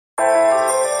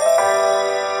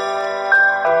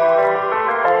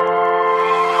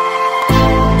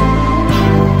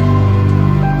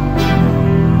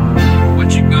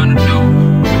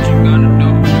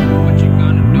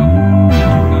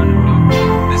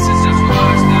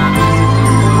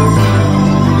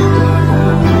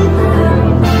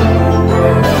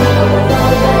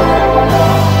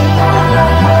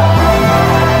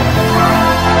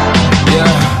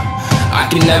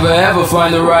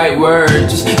find the right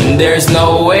words. And there's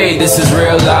no way this is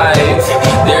real life.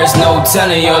 There's no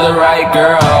telling you're the right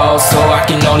girl. So I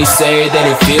can only say that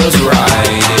it feels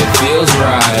right. It feels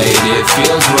right, it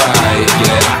feels right.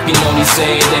 Yeah, I can only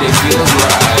say that it feels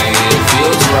right. It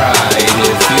feels right,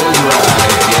 it feels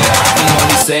right. Yeah, I can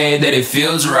only say that it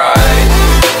feels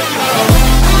right.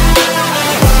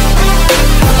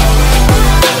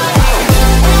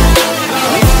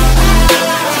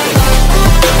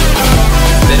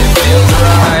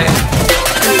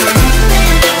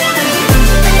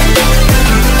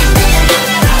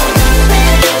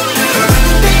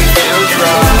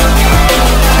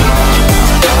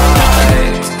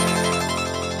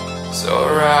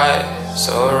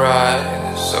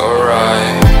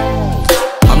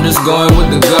 Going with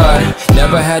the gut,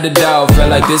 never had a doubt, felt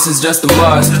like this is just a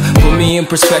must. Put me in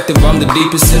perspective, I'm the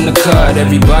deepest in the cut.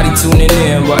 Everybody tuning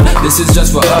in, but this is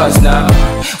just for us now.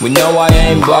 We know I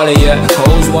ain't ballin' yet,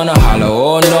 hoes wanna holler,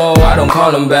 oh no, I don't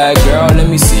call them back. Girl, let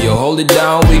me see you hold it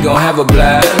down, we gon' have a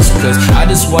blast. Cause I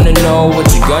just wanna know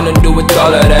what you gonna do with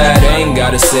all of that. Ain't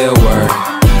gotta say a word,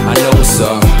 I know what's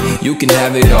up, you can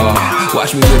have it all.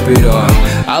 Watch me rip it off,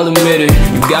 I'll admit it,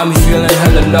 you got me feeling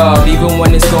hella loved. Even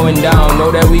when it's going down,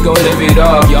 know that we gon' live it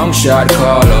up. Young shot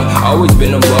caller, always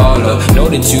been a baller. Know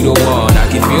that you the one, I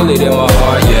can feel it in my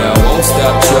heart. Yeah, I won't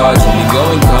stop charging, we go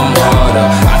and come harder.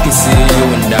 I can see you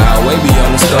and I, way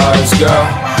beyond the stars, girl.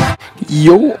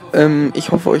 Jo,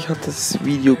 ich hoffe, euch hat das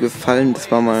Video gefallen.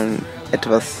 Das war mal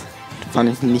etwas,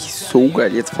 fand ich nicht so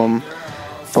geil jetzt von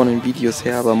den Videos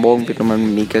her, aber morgen wird nochmal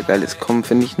ein mega geiles kommen,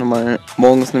 finde ich nochmal.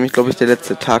 Morgen ist nämlich, glaube ich, der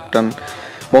letzte Tag dann.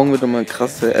 Morgen wird nochmal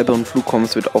krasse Ebbe und Flug kommen,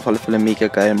 es wird auf alle Fälle mega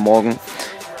geil morgen.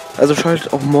 Also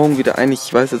schaltet auch morgen wieder ein,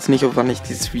 ich weiß jetzt nicht, wann ich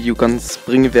dieses Video ganz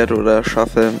bringen werde oder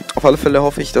schaffe. Auf alle Fälle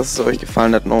hoffe ich, dass es euch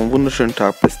gefallen hat. Noch einen wunderschönen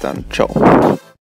Tag, bis dann, ciao.